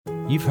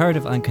You've heard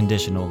of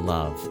unconditional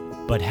love,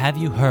 but have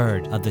you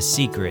heard of the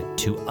secret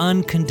to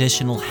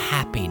unconditional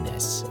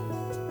happiness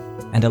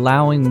and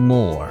allowing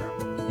more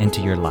into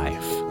your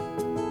life?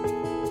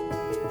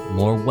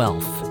 More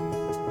wealth,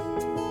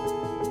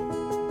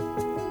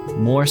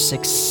 more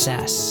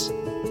success,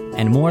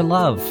 and more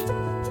love.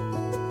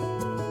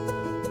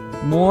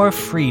 More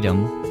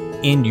freedom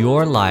in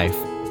your life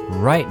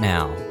right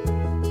now.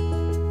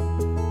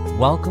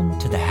 Welcome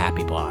to the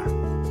Happy Bar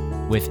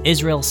with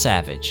Israel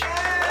Savage.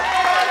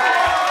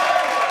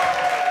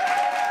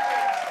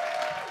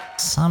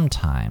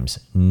 Sometimes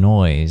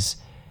noise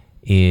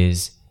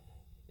is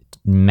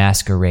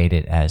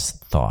masqueraded as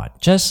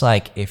thought. Just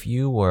like if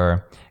you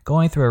were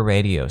going through a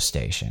radio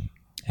station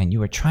and you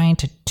were trying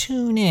to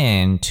tune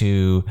in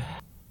to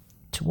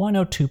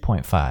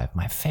 102.5,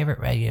 my favorite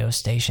radio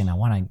station. I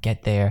want to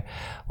get there.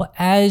 Well,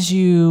 as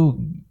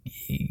you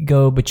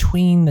go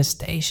between the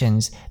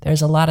stations,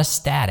 there's a lot of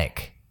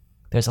static.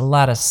 There's a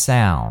lot of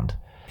sound.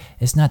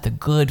 It's not the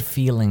good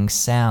feeling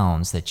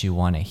sounds that you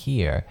want to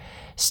hear.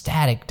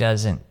 Static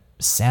doesn't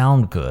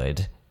sound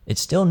good.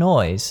 It's still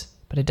noise,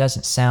 but it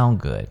doesn't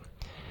sound good.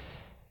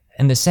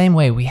 In the same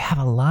way, we have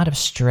a lot of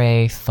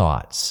stray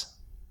thoughts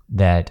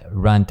that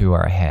run through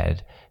our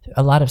head,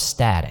 a lot of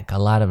static, a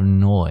lot of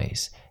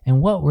noise.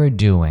 And what we're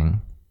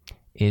doing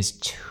is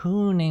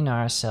tuning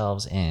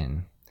ourselves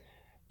in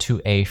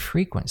to a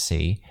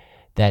frequency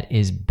that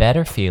is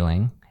better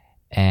feeling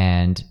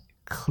and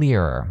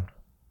clearer,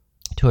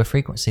 to a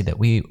frequency that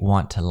we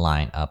want to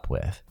line up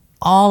with.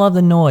 All of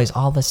the noise,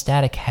 all the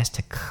static has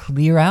to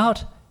clear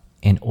out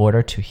in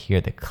order to hear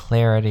the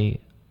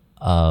clarity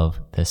of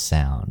the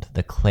sound,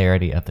 the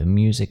clarity of the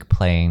music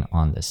playing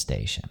on the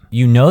station.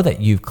 You know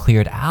that you've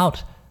cleared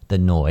out the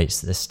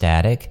noise, the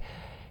static,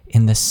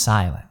 in the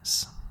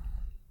silence.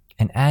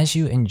 And as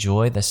you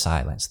enjoy the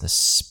silence, the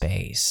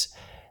space,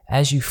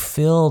 as you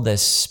fill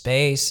this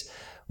space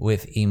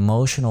with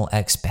emotional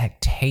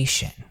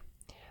expectation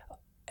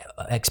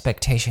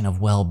of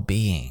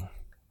well-being,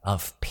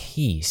 of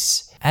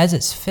peace, as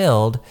it's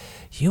filled,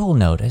 you will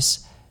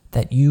notice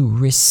that you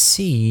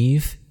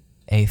receive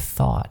a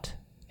thought,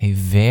 a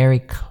very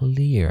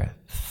clear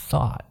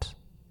thought.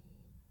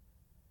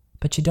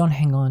 But you don't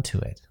hang on to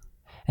it.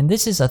 And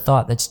this is a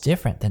thought that's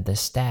different than the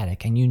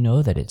static, and you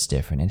know that it's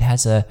different. It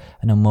has an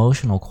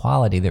emotional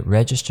quality that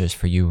registers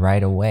for you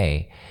right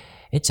away.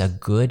 It's a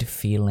good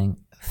feeling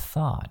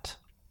thought.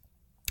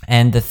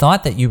 And the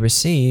thought that you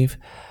receive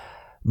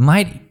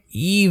might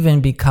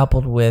even be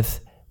coupled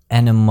with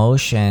an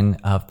emotion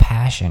of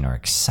passion or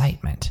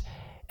excitement.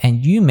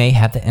 And you may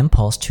have the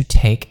impulse to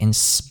take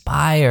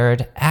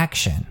inspired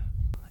action.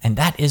 And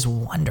that is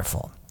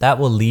wonderful. That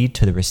will lead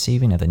to the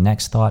receiving of the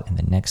next thought and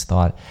the next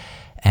thought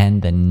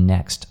and the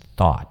next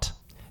thought.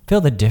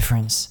 Feel the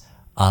difference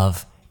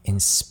of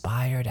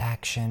inspired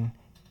action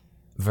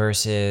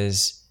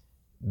versus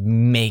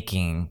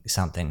making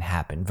something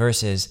happen,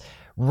 versus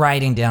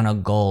writing down a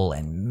goal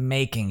and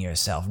making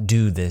yourself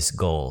do this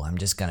goal. I'm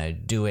just going to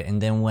do it.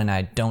 And then when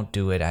I don't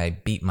do it, I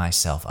beat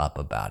myself up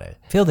about it.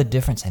 Feel the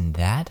difference in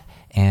that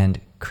and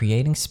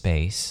creating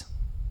space,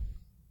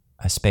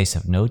 a space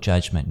of no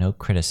judgment, no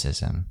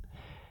criticism,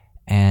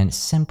 and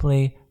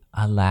simply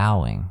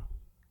allowing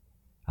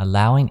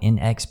in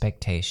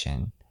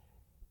expectation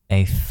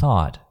a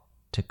thought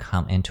to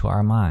come into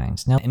our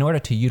minds. Now, in order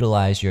to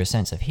utilize your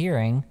sense of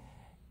hearing,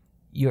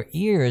 your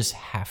ears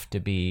have to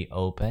be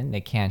open.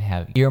 They can't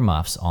have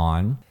earmuffs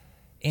on.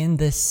 In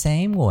the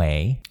same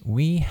way,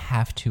 we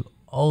have to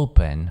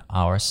open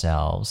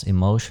ourselves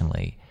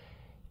emotionally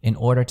in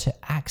order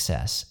to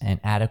access and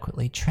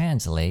adequately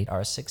translate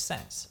our sixth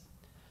sense.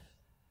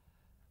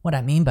 What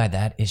I mean by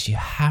that is you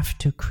have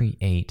to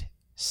create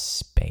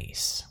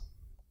space.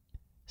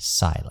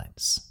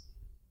 Silence,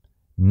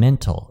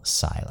 mental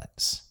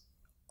silence,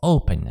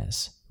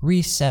 openness,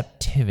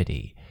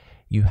 receptivity.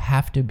 You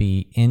have to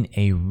be in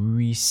a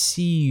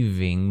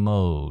receiving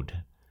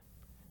mode.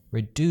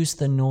 Reduce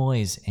the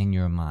noise in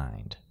your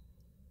mind.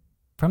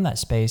 From that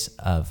space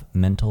of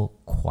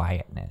mental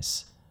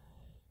quietness,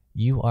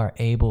 you are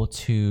able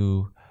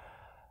to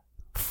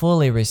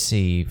fully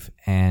receive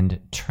and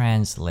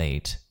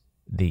translate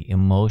the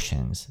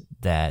emotions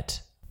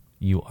that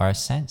you are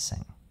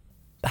sensing.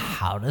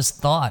 How does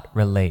thought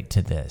relate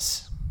to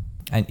this?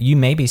 And you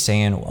may be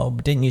saying, well,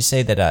 didn't you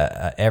say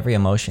that every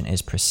emotion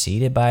is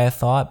preceded by a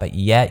thought, but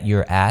yet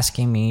you're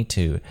asking me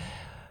to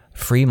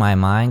free my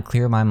mind,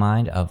 clear my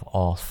mind of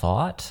all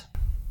thought?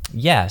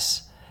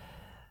 Yes.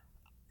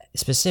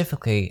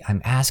 Specifically,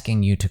 I'm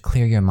asking you to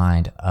clear your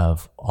mind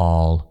of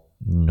all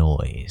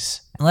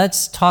noise.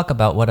 Let's talk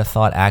about what a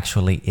thought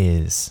actually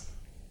is.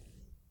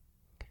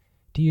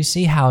 Do you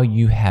see how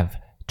you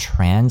have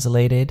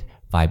translated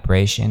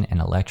vibration and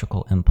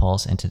electrical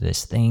impulse into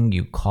this thing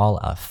you call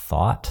a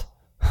thought?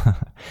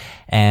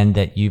 And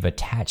that you've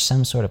attached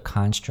some sort of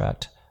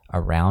construct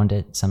around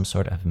it, some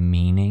sort of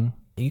meaning?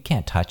 You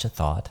can't touch a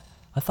thought.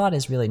 A thought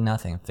is really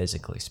nothing,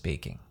 physically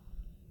speaking.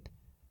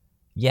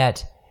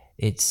 Yet,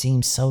 it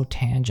seems so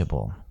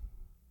tangible.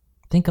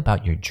 Think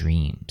about your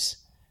dreams.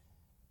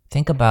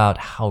 Think about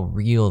how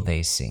real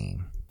they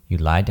seem. You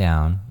lie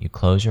down, you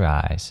close your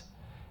eyes,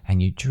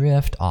 and you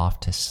drift off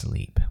to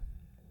sleep.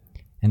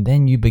 And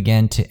then you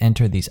begin to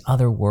enter these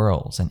other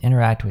worlds and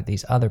interact with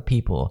these other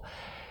people.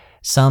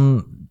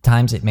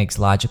 Sometimes it makes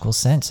logical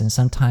sense, and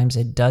sometimes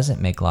it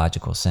doesn't make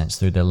logical sense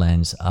through the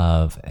lens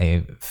of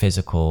a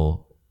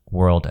physical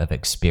world of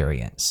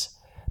experience.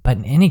 But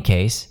in any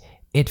case,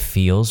 it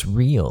feels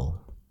real.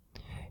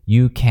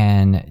 You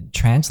can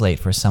translate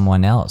for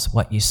someone else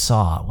what you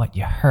saw, what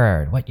you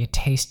heard, what you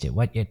tasted,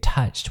 what you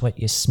touched, what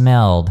you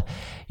smelled.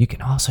 You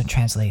can also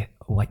translate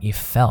what you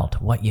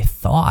felt, what you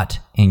thought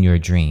in your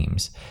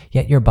dreams,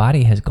 yet your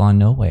body has gone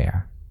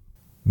nowhere.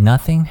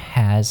 Nothing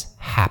has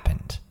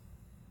happened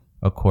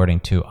according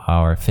to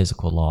our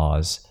physical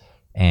laws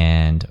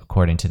and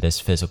according to this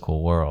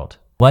physical world.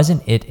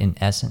 Wasn't it in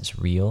essence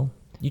real?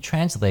 You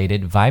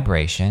translated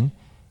vibration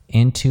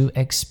into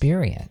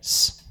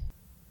experience.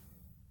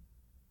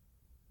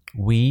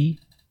 We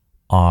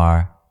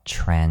are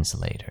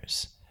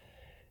translators.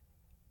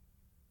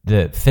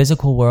 The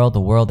physical world, the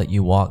world that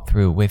you walk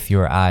through with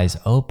your eyes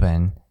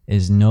open,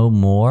 is no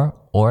more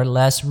or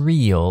less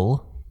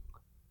real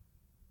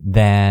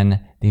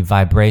than the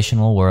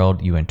vibrational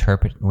world you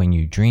interpret when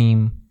you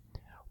dream,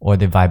 or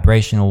the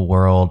vibrational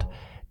world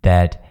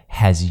that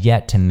has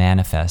yet to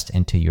manifest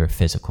into your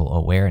physical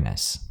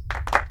awareness.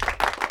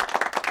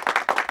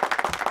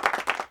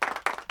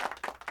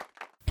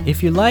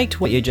 If you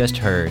liked what you just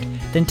heard,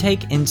 then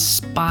take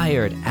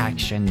inspired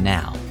action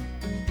now.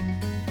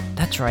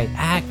 That's right,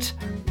 act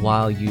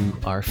while you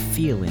are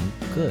feeling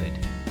good.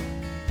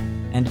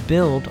 And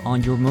build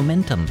on your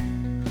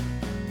momentum.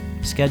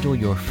 Schedule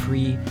your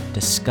free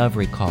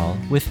discovery call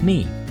with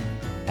me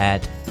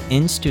at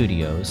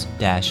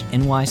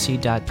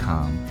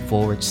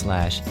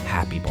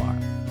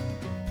instudios-nyc.com/happybar.